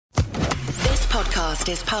podcast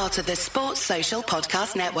is part of the Sports Social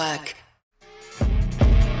Podcast Network.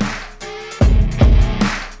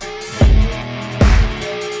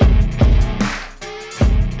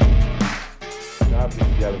 This is the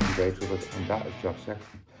LFC Day Trippers, and that is Josh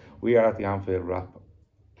Sexton. We are at the Anfield Wrap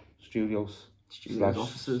Studios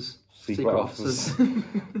offices, secret offices.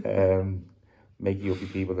 Making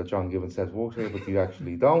yuppie people that John Gibbons says works here, but they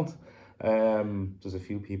actually don't. There's a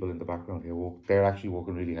few people in the background here. They're actually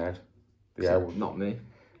working really hard. They are working. Not me.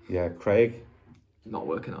 Yeah, Craig. Not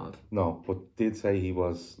working hard. No, but did say he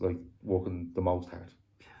was like working the most hard.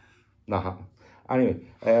 Not happening. Anyway,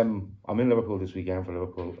 I'm in Liverpool this weekend for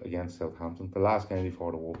Liverpool against Southampton, the last game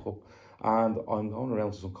before the World Cup, and I'm going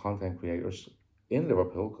around to some content creators in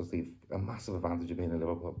Liverpool because they've a massive advantage of being in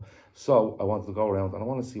Liverpool. So I wanted to go around and I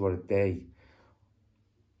want to see what a day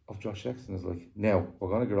of Josh Sexton is like. Now, we're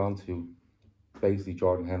going to get on to basically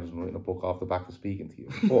Jordan Henderson writing a book off the back of speaking to you.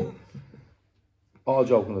 But all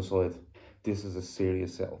joking aside, this is a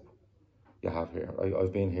serious setup you have here.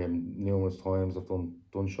 I've been here numerous times. I've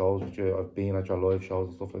done shows with you. I've been at your live shows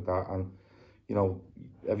and stuff like that. And, you know,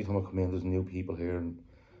 every time I come in, there's new people here. And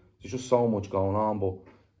there's just so much going on. But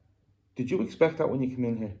did you expect that when you came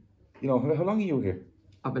in here? You know, how long are you here?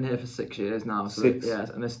 I've been here for 6 years now. So 6?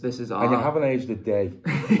 Yes, and this is our... And you haven't aged a day,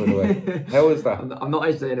 by the way. How is that? I'm not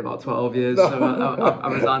aged in about 12 years, so I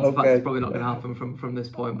resigned to the fact it's probably not going to happen from this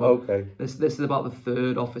point. But okay. This is about the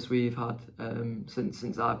third office we've had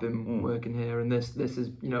since I've been working here, and this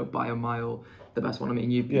is, you know, by a mile the best one. I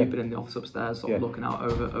mean, you've been in the office upstairs, sort of looking out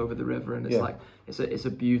over the river, and it's it's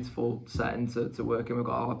a beautiful setting to work in. We've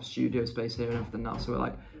got our studio space here and everything now,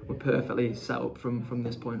 so we're perfectly set up from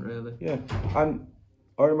this point, really. Yeah, and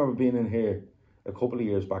I remember being in here a couple of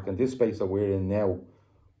years back, and this space that we're in now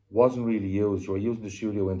wasn't really used. You were using the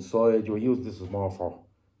studio inside. You were using this as more for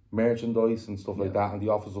merchandise and stuff like that, and the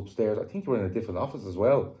office upstairs. I think you were in a different office as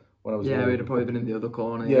well when I was here. Yeah, we'd have probably been in the other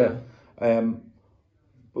corner.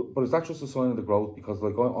 But is that just a sign of the growth? Because the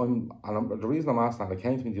reason I'm asking that, it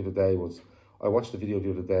came to me the other day, was I watched the video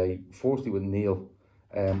the other day, firstly with Neil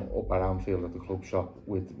up at Anfield at the club shop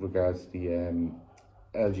with regards to the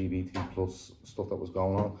LGBT plus stuff that was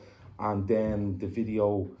going on, and then the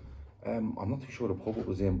video, I'm not too sure the pub it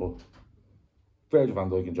was in, but Virgil van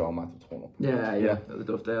Dijk and John Matthew turn up. Yeah, at the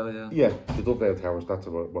Dovedale, Yeah, the Dovedale Towers, that's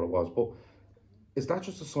what it was. But is that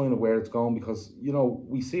just a sign of where it's going? Because, you know,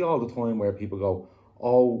 we see all the time where people go,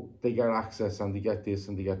 oh, they get access and they get this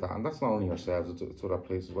and they get that, and that's not only ourselves, it's other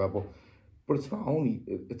places as well. But it's not only,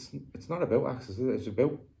 it's not about access, it's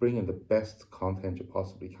about bringing the best content you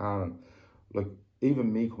possibly can. And like,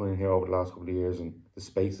 even me coming in here over the last couple of years, and the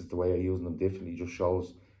spaces, the way I use them differently, just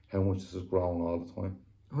shows how much this has grown all the time.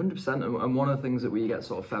 100%, and one of the things that we get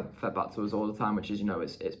sort of fed back to us all the time, which is, you know,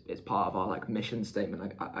 it's part of our mission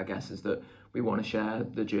statement, I guess, is that we want to share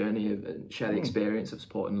the journey share the experience of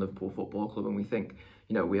supporting Liverpool Football Club, and we think,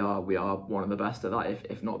 you know, we are one of the best at that,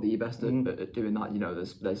 if not the best at doing that. You know,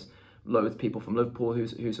 there's loads of people from Liverpool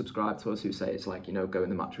who subscribe to us, who say it's like, you know, going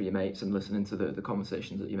to the match with your mates and listening to the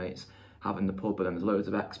conversations that your mates have in the pub. But then there's loads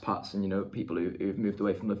of expats and, you know, people who've moved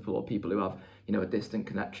away from Liverpool, or people who have, you know, a distant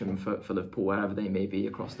connection for Liverpool wherever they may be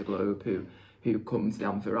across the globe, who come to the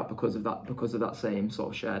Anfield Wrap because of that same sort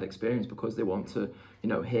of shared experience, because they want to, you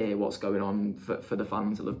know, hear what's going on for the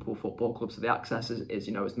fans of Liverpool Football Club. So the access is,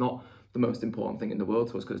 you know, it's not the most important thing in the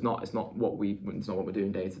world to us, because it's not what we're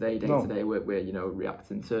doing day to day. Day to day, we're you know,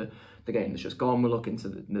 reacting to the game that's just gone. We're looking to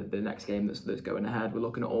the next game that's going ahead. We're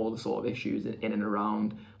looking at all the sort of issues in and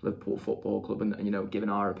around Liverpool Football Club, and you know, giving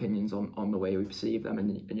our opinions on the way we perceive them.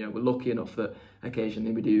 And you know, we're lucky enough that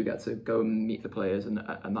occasionally we do get to go and meet the players and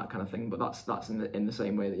that kind of thing. But that's in the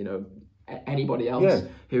same way that, you know, anybody else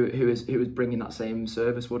who is bringing that same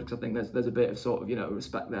service would, because I think there's a bit of sort of, you know,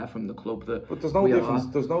 respect there from the club that. But there's no difference.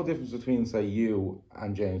 There's no difference between, say, you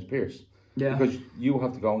and James Pearce. Yeah. Because you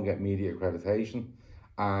have to go and get media accreditation,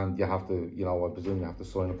 and you have to, you know, I presume you have to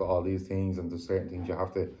sign up to all these things, and there's certain things you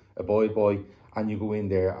have to abide by, and you go in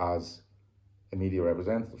there as a media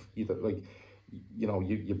representative. You know,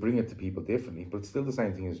 you bring it to people differently, but it's still the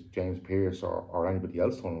same thing as James Pearce or anybody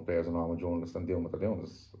else turning up there as a normal journalist and doing what they're doing.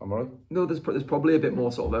 Am I right? No, there's probably a bit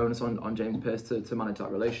more sort of onus on James Pearce to manage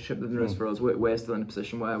that relationship than there is for us. We're still in a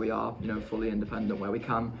position where we are, you know, fully independent, where we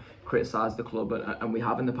can criticise the club, and we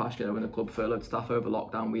have in the past. You know, when the club furloughed staff over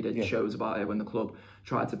lockdown, we did shows about it. When the club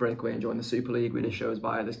tried to break away and join the Super League, we did shows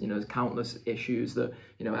about it. You know, there's countless issues that,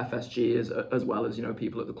 you know, FSG as well as, you know,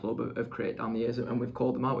 people at the club have created down the years, and we've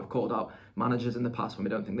called them out. We've called out managers in the past when we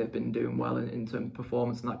don't think they've been doing well in terms of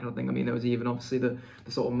performance and that kind of thing. I mean, there was even obviously the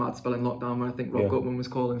sort of mad spell in lockdown where I think Rob Gutman was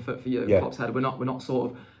calling for Klopp's head. We're not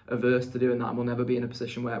sort of averse to doing that, and we'll never be in a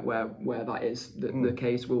position where that is the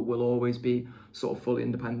case. We'll always be sort of fully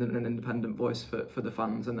independent and an independent voice for the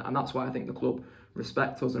fans, and that's why I think the club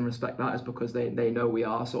respect us and respect that, is because they know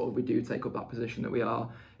we do take up that position, that we are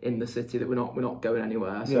in the city, that we're not going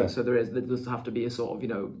anywhere. So there does have to be a sort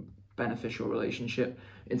of beneficial relationship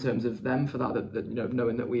in terms of them for that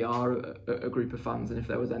knowing that we are a group of fans, and if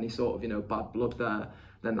there was any sort of bad blood there,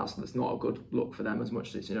 then that's not a good look for them as much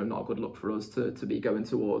as it's not a good look for us to be going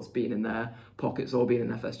towards being in their pockets or being in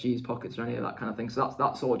FSG's pockets or any of that kind of thing. So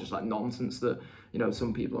that's all just like nonsense that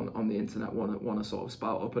some people on the internet want to sort of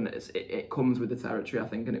spout up, and it comes with the territory, I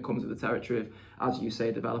think, and it comes with the territory of, as you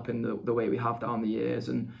say, developing the way we have down the years,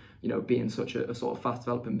 and being such a sort of fast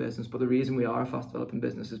developing business. But the reason we are a fast developing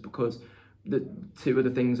business is because the two of the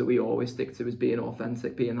things that we always stick to is being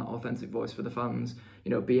authentic, being that authentic voice for the fans,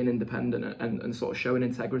 being independent and sort of showing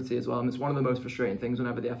integrity as well. And it's one of the most frustrating things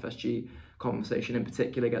whenever the FSG conversation in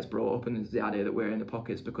particular gets brought up, and it's the idea that we're in the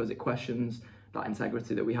pockets, because it questions that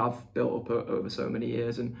integrity that we have built up over so many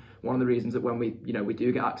years. And one of the reasons that when we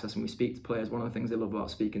do get access and we speak to players, one of the things they love about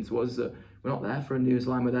speaking to us is that we're not there for a news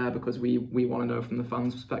line. We're there because we want to know from the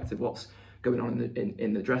fans' perspective what's going on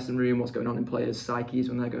in the dressing room, what's going on in players' psyches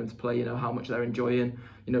when they're going to play, how much they're enjoying,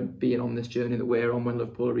 being on this journey that we're on when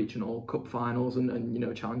Liverpool are reaching all cup finals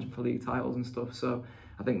and challenging for league titles and stuff. So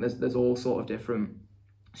I think there's all sort of different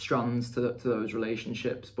strands to those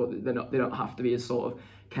relationships, but they don't have to be as sort of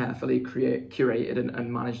carefully curated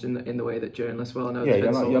and managed in the way that journalists will. I know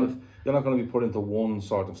you're not going to be put into one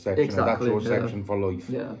sort of section, exactly, and that's your section for life.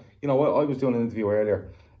 Yeah. I was doing an interview earlier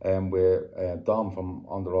with Dom from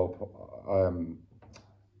On the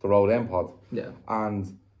Road Empod. Yeah.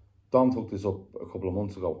 And Dom took this up a couple of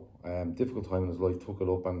months ago. Difficult time in his life, took it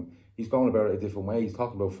up, and he's going about it a different way. He's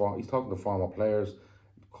talking to former players,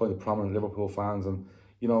 kind of prominent Liverpool fans, and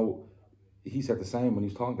he said the same when he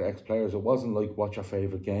was talking to ex-players. It wasn't like, what's your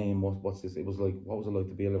favourite game, what's this? It was like, what was it like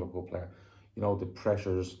to be a Liverpool player? The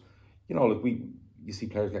pressures, you see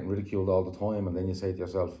players getting ridiculed all the time, and then you say to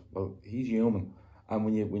yourself, well, he's human. And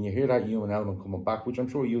when you hear that human element coming back, which I'm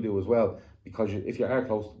sure you do as well, because if you are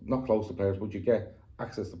not close to players, but you get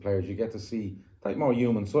access to players, you get to see that more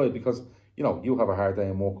human side, because you have a hard day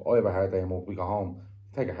in work, I have a hard day in work, we go home,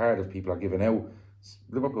 take it hard if people are giving out.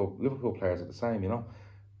 Liverpool players are the same,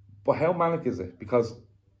 But how manic is it? Because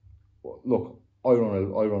look, I run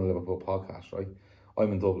a Liverpool podcast, right?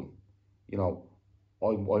 I'm in Dublin.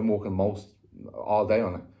 I'm working all day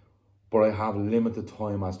on it, but I have limited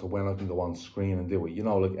time as to when I can go on screen and do it.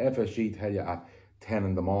 Like FSG tell you at 10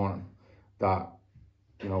 in the morning that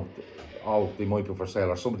they might be for sale,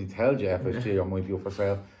 or somebody tells you FSG or might be up for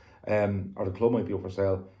sale, or the club might be up for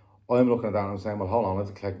sale. I'm looking at that and I'm saying, well, hold on, I have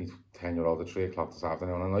to collect me 10-year-old at 3 o'clock this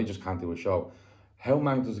afternoon, and I just can't do a show. How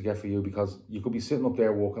manic does it get for you? Because you could be sitting up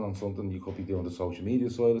there working on something, you could be doing the social media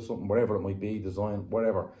side of something, whatever it might be, design,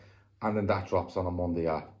 whatever, and then that drops on a Monday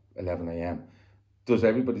at 11 a.m. Does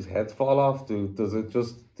everybody's heads fall off? Do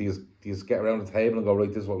you get around the table and go, right,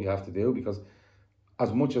 this is what we have to do? Because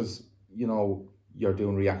as much as you're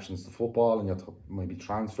doing reactions to football and you're maybe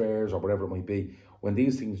transfers or whatever it might be, when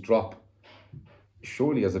these things drop,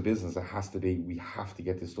 surely as a business we have to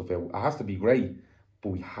get this stuff out. It has to be great, but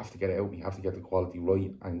we have to get it out. We have to get the quality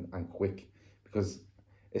right and quick, because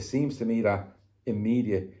it seems to me that in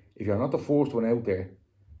media, if you're not the first one out there,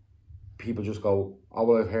 people just go, oh,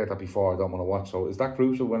 well, I've heard that before, I don't want to watch. So is that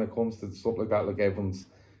crucial when it comes to stuff like that? Like everyone's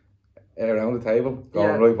around the table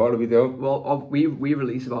going, right, what are we doing? Well, we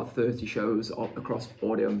release about 30 shows across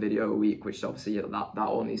audio and video a week, which obviously that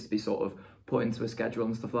all needs to be sort of put into a schedule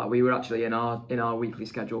and stuff like that. We were actually in our weekly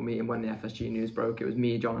schedule meeting when the FSG news broke. It was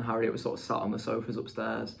me, John and Harry. It was sort of sat on the sofas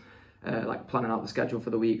upstairs, like planning out the schedule for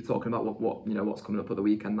the week, talking about what what's coming up for the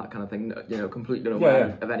weekend, that kind of thing. Completely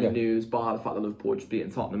unaware of any news, bar the fact that Liverpool just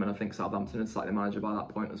beating Tottenham, and I think Southampton had sacked the manager by that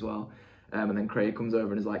point as well. And then Craig comes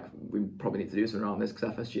over and is like, we probably need to do something around this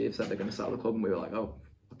because FSG have said they're going to sell the club, and we were like, oh,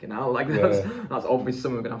 fucking hell, like that's obviously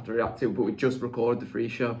something we're going to have to react to. But we just recorded the free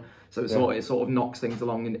show, so it sort of knocks things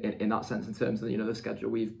along in that sense in terms of the schedule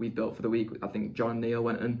we've built for the week. I think John and Neil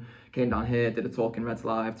went and came down here, did a Talking Reds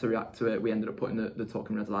live to react to it. We ended up putting the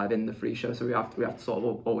Talking Reds live in the free show, so we have to sort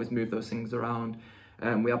of always move those things around.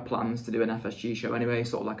 We have plans to do an FSG show anyway,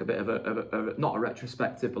 sort of like a bit of a not a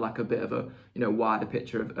retrospective, but like a bit of a wider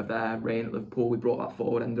picture of their reign at Liverpool. We brought that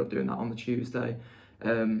forward, ended up doing that on the Tuesday.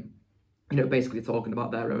 Basically talking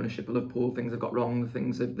about their ownership of Liverpool, things they've got wrong, the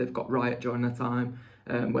things they've got right during their time,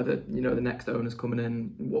 whether the next owner's coming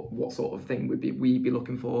in, what sort of thing we'd be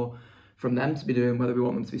looking for from them to be doing, whether we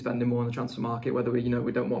want them to be spending more on the transfer market, whether we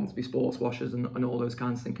don't want them to be sports washers and all those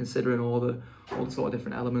kinds of things, considering all the sort of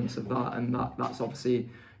different elements of that. And that's obviously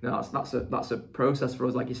you know, that's a process for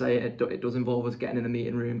us. Like you say, it does involve us getting in the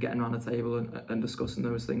meeting room, getting around a table and discussing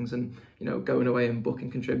those things, and you know, going away and booking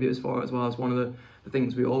contributors for it as well. As one of the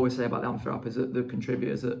things we always say about the Amphi app is that the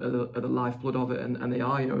contributors are the lifeblood of it, and they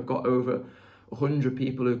are. You know, we've got over 100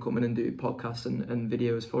 people who come in and do podcasts and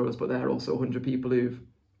videos for us, but there are also 100 people who've,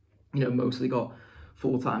 you know, mostly got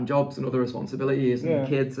full-time jobs and other responsibilities and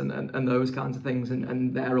kids and those kinds of things,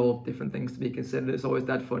 and they're all different things to be considered. It's always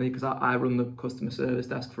dead funny because I run the customer service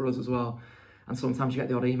desk for us as well, and sometimes you get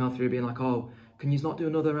the odd email through being like, oh, can you not do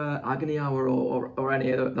another agony hour or any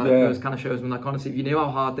of those kind of shows? When, like, honestly, if you knew how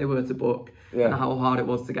hard they were to book and how hard it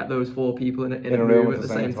was to get those 4 people in a room at the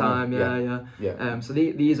same time. So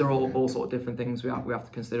these are all sort of different things we have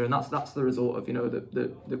to consider, and that's the result of, you know,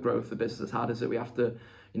 the growth the business has had, is that we have to,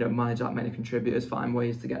 you know, manage that many contributors, find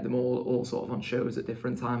ways to get them all sort of on shows at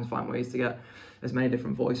different times, find ways to get as many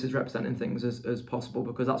different voices representing things as possible,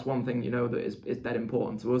 because that's one thing, you know, that is dead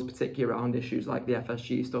important to us, particularly around issues like the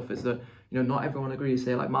FSG stuff, is that, you know, not everyone agrees.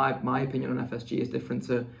 Say, like, my opinion on FSG is different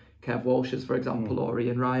to Kev Walsh's, for example, or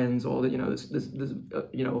Ian Ryan's, or, you know, there's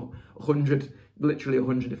you know, 100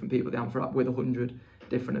 different people at the Amphi app with 100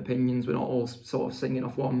 different opinions. We're not all sort of singing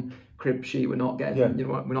off one crib sheet. We're not getting you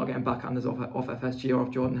know, we're not getting backhanders off FSG or off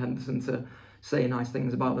Jordan Henderson to say nice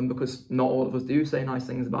things about them, because not all of us do say nice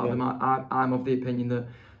things about them. I'm of the opinion that,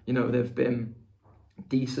 you know, they've been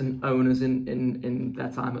decent owners in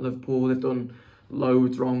their time at Liverpool. They've done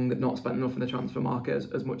loads wrong. They've not spent enough in the transfer market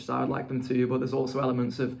as much as I would like them to, but there's also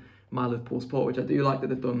elements of my Liverpool support which I do like that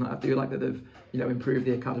they've done. I do like that they've, you know, improved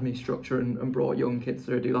the academy structure and brought young kids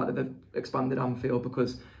through. I do like that they've expanded Anfield,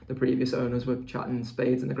 because the previous owners were chatting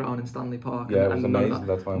spades in the ground in Stanley Park, it was amazing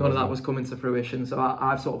that time. None of that was coming to fruition. So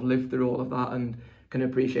I've sort of lived through all of that and can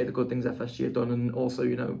appreciate the good things FSG have done, and also,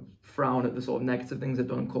 you know, frown at the sort of negative things they've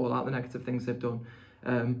done and call out the negative things they've done.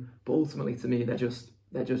 But ultimately, to me, they're just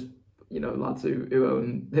you know, lads who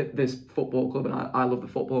own this football club, and I love the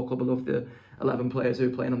football club. I love the 11 players who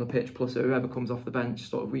are playing on the pitch, plus whoever comes off the bench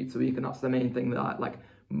sort of week to week, and that's the main thing that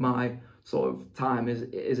my sort of time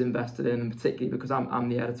is invested in, and particularly because I'm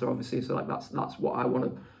the editor, obviously, so like that's what I want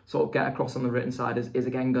to sort of get across on the written side is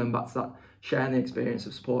again going back to that, sharing the experience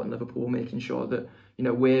of supporting Liverpool, making sure that, you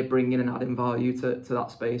know, we're bringing and adding value to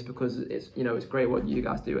that space, because it's, you know, it's great what you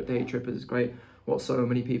guys do at Day Trippers, it's great what so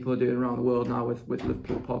many people are doing around the world now with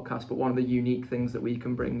Liverpool podcasts, but one of the unique things that we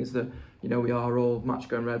can bring is that, you know, we are all match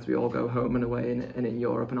going Reds, we all go home and away and in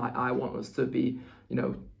Europe, and I want us to be, you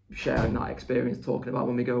know, sharing that experience, talking about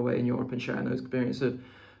when we go away in Europe and sharing those experiences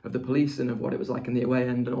of the police and of what it was like in the away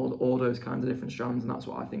end and all those kinds of different strands, and that's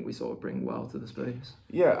what I think we sort of bring well to the space.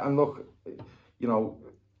 Yeah, and look, you know,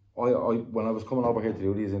 I when I was coming over here to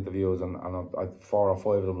do these interviews, and I had 4 or 5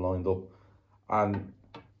 of them lined up, and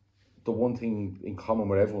the one thing in common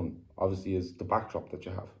with everyone, obviously, is the backdrop that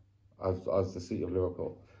you have as the city of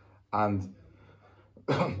Liverpool, and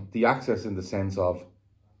the access in the sense of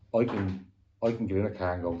I can get in a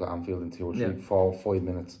car and go to Anfield in 2 or 3, 4 or 5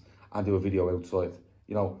 minutes and do a video outside.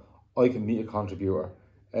 You know, I can meet a contributor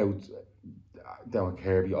out down in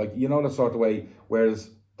Kirby. You know, the sort of way. Whereas,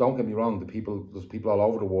 don't get me wrong, there's people all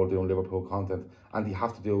over the world doing Liverpool content, and you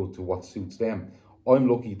have to do it to what suits them. I'm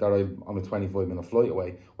lucky that I'm a 25-minute flight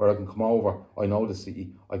away, where I can come over. I know the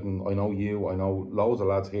city. I know you. I know loads of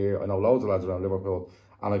lads here. I know loads of lads around Liverpool,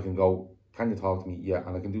 and I can go, can you talk to me? Yeah,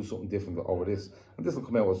 and I can do something different over this. And this will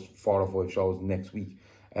come out as 4 or 5 shows next week,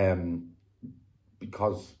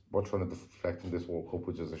 because we're trying to deflect from this World Cup,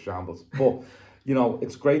 which is a shambles. But, you know,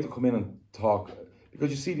 it's great to come in and talk,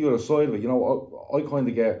 because you see the other side of it. You know, I kind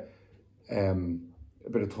of get a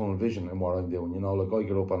bit of tunnel vision in what I'm doing. You know, like, I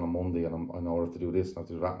get up on a Monday and I know I have to do this and I have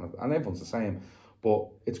to do that, and everyone's the same. But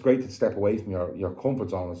it's great to step away from your comfort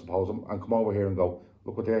zone, I suppose, and come over here and go,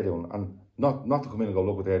 look what they're doing, and not to come in and go,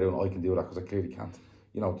 look what they're doing, I can do that, because I clearly can't.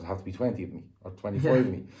 You know, there have to be 20 of me or 25 of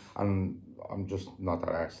me, and I'm just not that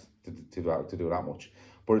arsed to do that much.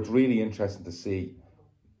 But it's really interesting to see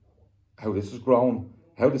how this has grown,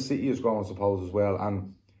 how the city has grown, I suppose, as well,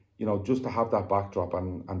 and, you know, just to have that backdrop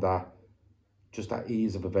and that, just that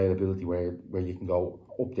ease of availability where you can go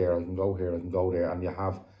up there, I can go here, I can go there, and you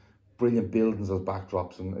have brilliant buildings as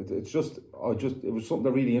backdrops, and it was something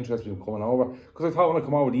that really interested me coming over, because I thought when I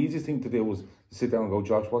come over, the easiest thing to do was to sit down and go,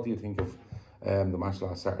 Josh, what do you think of the match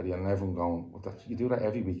last Saturday? And everyone going, well, you do that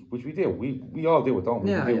every week, which we do. We all do it, don't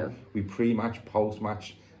we? Yeah, We pre-match,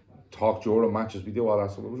 post-match, talk during matches, we do all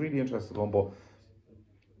that. So it was really interesting to come. But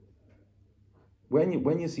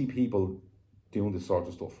when you see people doing this sort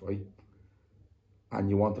of stuff, right, and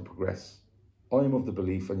you want to progress, I'm of the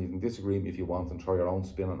belief, and you can disagree with me if you want and try your own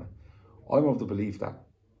spin on it, I'm of the belief that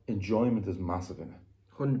enjoyment is massive in it.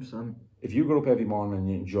 100%. if you get up every morning and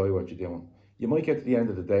you enjoy what you're doing, you might get to the end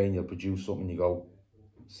of the day and you'll produce something and you go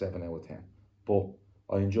 7 out of 10. But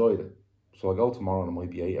I enjoyed it. So I go tomorrow and it might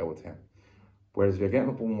be 8 out of 10. Whereas if you're getting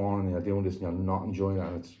up one morning and you're doing this and you're not enjoying it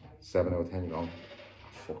and it's 7 out of 10, you're going,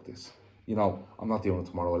 fuck this. You know, I'm not doing it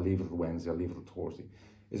tomorrow, I'll leave it till Wednesday, I'll leave it till Thursday.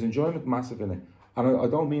 Is enjoyment massive in it? And I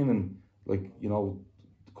don't mean in, like, you know,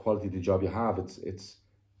 the quality of the job you have, it's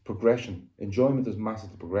progression. Enjoyment is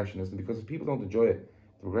massive to progression, isn't it? Because if people don't enjoy it,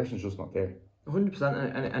 the progression is just not there.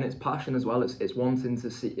 100%, and it's passion as well. It's wanting to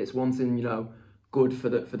see, it's wanting, you know, good for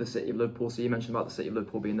the city of Liverpool. So you mentioned about the city of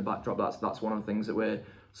Liverpool being the backdrop. That's one of the things that we're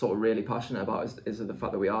sort of really passionate about is the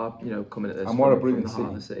fact that we are, you know, coming at this and what a from brilliant the heart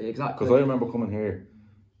of the city. Exactly. Because I remember coming here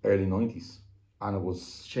early 90s and it was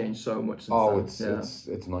it's changed so much since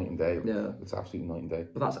then. It's night and day. Yeah, it's absolutely night and day.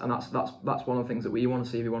 But that's one of the things that we want to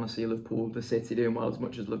see. We want to see Liverpool, the city, doing well as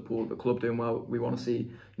much as Liverpool, the club, doing well. We want to see,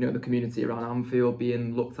 you know, the community around Anfield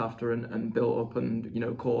being looked after and built up, and, you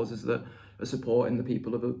know, causes that are supporting the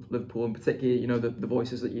people of Liverpool, and particularly, you know, the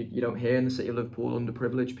voices that you don't hear in the city of Liverpool,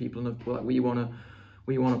 underprivileged people in Liverpool. Like, we want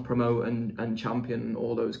to promote and champion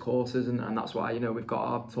all those causes, and that's why, you know, we've got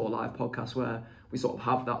our TAW Live podcast where we sort of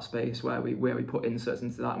have that space where we put inserts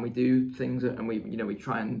into that, and we do things, and we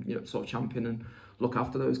try and, you know, sort of champion and look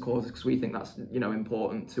after those causes, because we think that's, you know,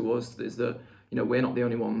 important to us, is that, you know, we're not the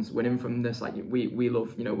only ones winning from this. Like, we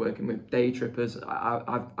love, you know, working with day trippers.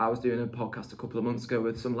 I was doing a podcast a couple of months ago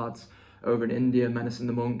with some lads over in India, Menacing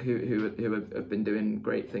the Monk, who have been doing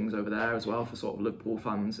great things over there as well for sort of Liverpool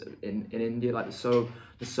fans in India. Like,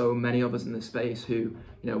 there's so many of us in this space who, you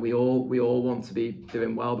know, we all want to be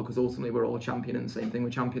doing well, because ultimately we're all championing the same thing.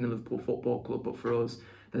 We're championing Liverpool Football Club, but for us,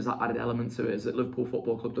 there's that added element to it, is that Liverpool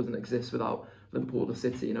Football Club doesn't exist without Liverpool the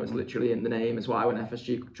city. You know, it's literally in the name. It's why when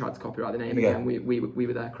FSG tried to copyright the name again, we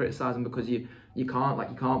were there criticising, because you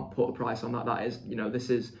can't put a price on that. That is, you know,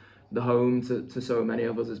 this is the home to so many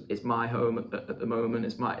of us. It's my home at the moment.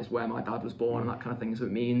 It's where my dad was born, and that kind of thing. So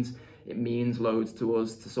it means loads to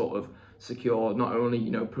us to sort of secure not only,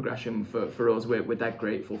 you know, progression for us. We're dead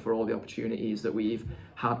grateful for all the opportunities that we've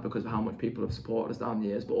had because of how much people have supported us down the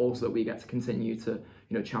years, but also that we get to continue to,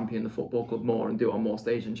 you know, champion the football club more and do it on more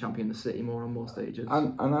stages, and champion the city more on more stages.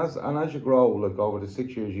 And as you grow, like over the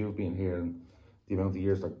 6 years you've been here, and the amount of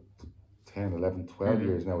years, like 10, 11, 12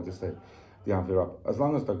 years now at this stage, the Anfield Rock, as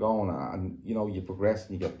long as they're going, and, you know, you progress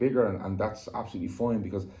and you get bigger, and that's absolutely fine,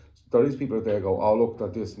 because there is people out there go, oh look, they're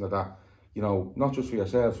this and they're that, you know, not just for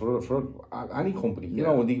yourselves, for any company, you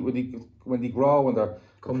know, when they grow and they're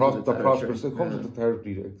prosperous, it comes with the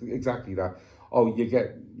territory, exactly that. Oh, you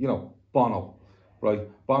get, you know, Bono, right?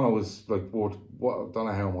 Bono is like worth, what, don't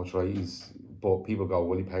know how much, right? But people go,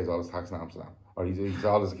 well, he pays all his tax in Amsterdam, or he's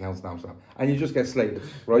all his accounts in Amsterdam, and you just get slated,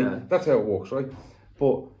 right? Yeah. That's how it works, right?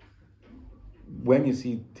 But when you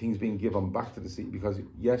see things being given back to the city, because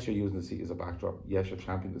yes, you're using the city as a backdrop, yes, you're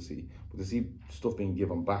championing the city, but to see stuff being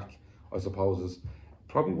given back, I suppose, is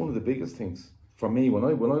probably one of the biggest things for me. When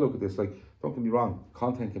I look at this, like, don't get me wrong,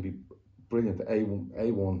 content can be brilliant,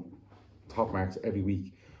 A1 top marks every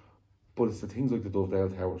week, but it's the things like the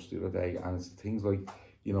Dovedale Towers the other day, and it's the things like,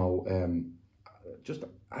 you know, just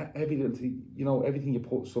every little thing, you know, everything you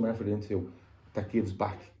put some effort into that gives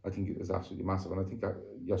back, I think is absolutely massive. And I think that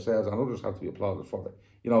yourselves and others have to be applauded for it.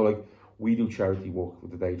 You know, like, we do charity work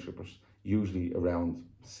with the day trippers, usually around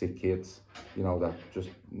sick kids, you know, that just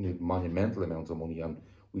need monumental amounts of money, and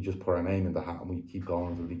we just put our name in the hat and we keep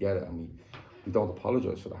going until we get it, and we don't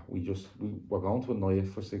apologise for that. We're going to annoy it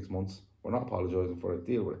for 6 months. We're not apologising for it,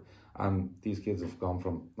 deal with it. And these kids have gone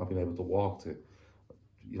from not being able to walk to,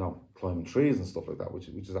 you know, climbing trees and stuff like that, which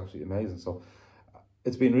is absolutely amazing. So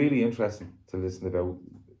it's been really interesting to listen about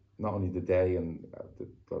not only the day and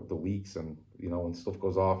the weeks, and, you know, when stuff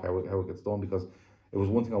goes off, how it gets done, because it was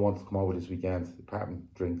one thing I wanted to come over this weekend, apart from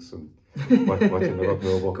drinks and watching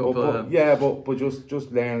Liverpool, but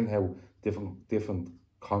just learning how different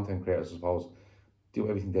content creators, I suppose, do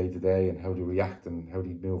everything day to day, and how they react and how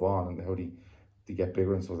they move on and how they get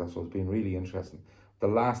bigger and stuff like that. So it's been really interesting. The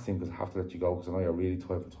last thing, because I have to let you go, because I know you're really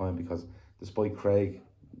tight for time, because despite Craig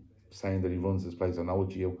saying that he runs this place, I know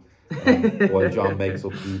it's you, while John makes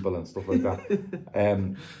up people and stuff like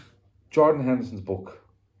that. Jordan Henderson's book.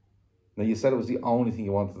 Now, you said it was the only thing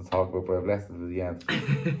you wanted to talk about, but I've left it at the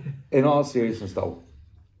end. In all seriousness though,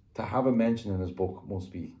 to have a mention in his book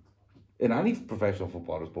must be, in any professional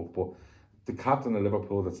footballer's book, but the captain of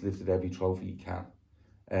Liverpool that's lifted every trophy he can,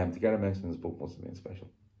 to get a mention in his book must have been special.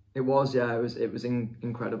 It was, yeah. It was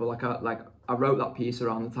incredible. I wrote that piece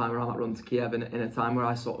around the time around that run to Kiev in a time where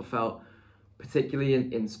I sort of felt particularly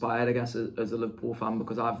inspired, I guess, as a Liverpool fan,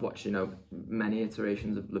 because I've watched, you know, many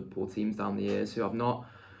iterations of Liverpool teams down the years who have not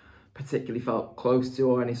particularly felt close to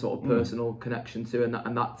or any sort of personal connection to, and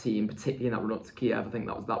that team, particularly in that run up to Kiev, I think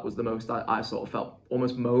that was the most I sort of felt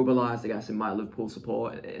almost mobilised, I guess, in my Liverpool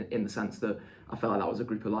support, in the sense that I felt like that was a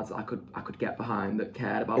group of lads that I could get behind, that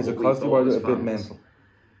cared about. Is what it we because they thought were as a bit fans. mental?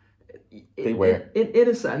 They were. In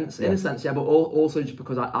a sense, yeah, but also just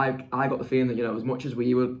because I got the feeling that, you know, as much as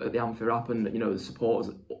we were at the Amphi Rap and, you know, the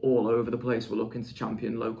supporters all over the place were looking to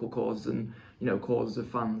champion local causes and, you know, causes of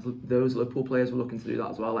fans, those Liverpool players were looking to do that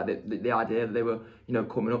as well. Like the idea that they were, you know,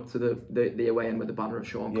 coming up to the away end with the banner of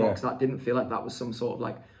Sean Cox, that didn't feel like that was some sort of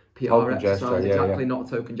like PR token exercise, gesture, exactly, not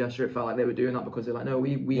a token gesture. It felt like they were doing that because they're like, no,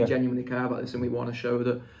 we genuinely care about this and we want to show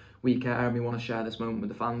that we care and we want to share this moment with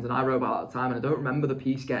the fans. And I wrote about it at the time, and I don't remember the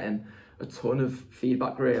piece getting a ton of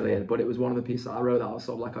feedback really, but it was one of the pieces that I wrote that was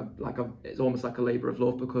sort of like a it's almost like a labour of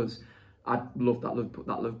love, because I loved that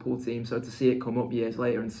Liverpool team. So to see it come up years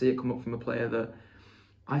later and see it come up from a player that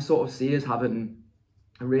I sort of see as having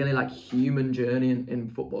a really like human journey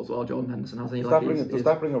in football as well, Jordan Henderson, hasn't he? Does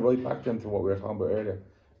that bring it right back into what we were talking about earlier,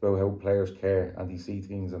 about how players care and they see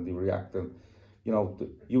things and they react, and you know,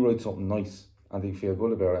 you write something nice and they feel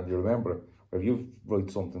good about it and they remember it. Or if you write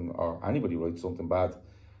something, or anybody writes something bad,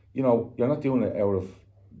 you know, you're not doing it out of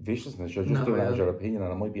viciousness, you're just doing it as your opinion,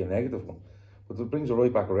 and it might be a negative one. But it brings it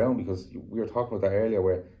right back around, because we were talking about that earlier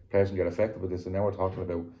where players can get affected with this, and now we're talking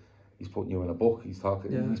about he's putting you in a book, he's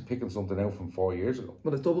picking something out from 4 years ago.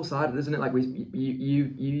 Well, it's double-sided, isn't it? Like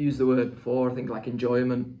you used the word before, I think, like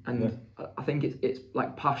enjoyment, and I think it's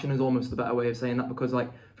like passion is almost the better way of saying that, because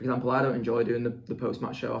like, for example, I don't enjoy doing the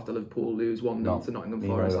post-match show after Liverpool lose 1-0 to Nottingham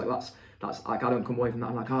Forest. Like that's like, I don't come away from that,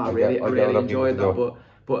 I'm like, I really enjoyed that,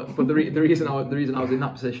 but the reason I was in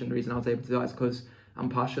that position, the reason I was able to do that is because I'm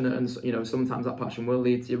passionate, and you know, sometimes that passion will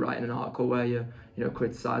lead to you writing an article where you're, you know,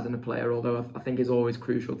 criticising a player. Although I think it's always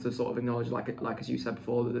crucial to sort of acknowledge, like as you said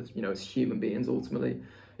before, that it's, you know, it's human beings ultimately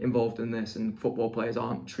involved in this, and football players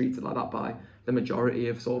aren't treated like that by the majority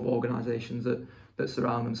of sort of organisations that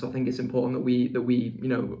surround them. So I think it's important that we you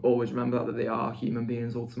know, always remember that they are human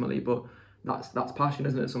beings ultimately. But that's passion,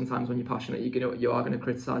 isn't it? Sometimes when you're passionate, you are going to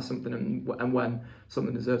criticise something, and when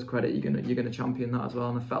something deserves credit, you're going to champion that as well.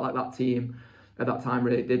 And I felt like that team at that time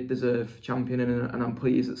really did deserve championing, and I'm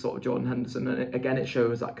pleased that sort of Jordan Henderson, and again it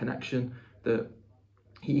shows that connection, that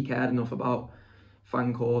he cared enough about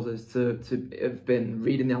fan causes to have been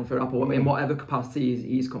reading the Amphi Rap, or in whatever capacity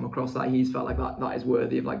he's come across, that he's felt like that is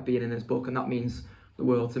worthy of like being in this book, and that means the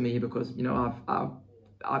world to me, because, you know,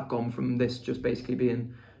 I've gone from this just basically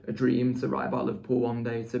being a dream to write about Liverpool one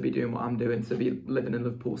day, to be doing what I'm doing, to be living in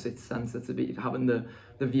Liverpool city centre, to be having the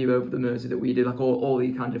view over the Mersey that we do, like all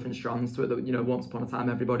these kind of different strands to it that, you know, once upon a time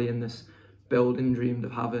everybody in this building dreamed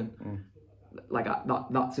of having. Like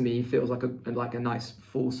that to me feels like a nice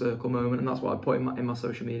full circle moment, and that's what I put in my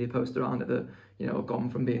social media post around it, that, you know, I've gone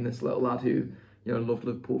from being this little lad who, you know, loved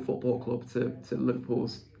Liverpool Football Club to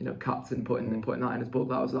Liverpool's, you know, captain, putting that in his book.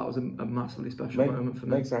 That was a massively special moment for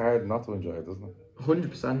me. Makes it hard not to enjoy it, doesn't it?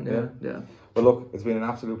 100%, yeah. Well, look, it's been an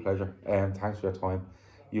absolute pleasure, and thanks for your time.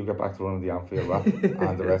 You get back to running the Amphi Rap,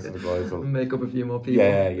 and the rest of the guys will make up a few more people.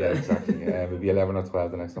 Yeah, exactly. Maybe 11 or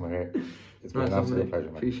 12 the next time I'm here. It's been an absolute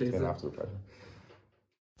pleasure, mate. Appreciate it. It's been an absolute pleasure.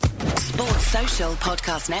 Sports Social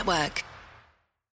Podcast Network.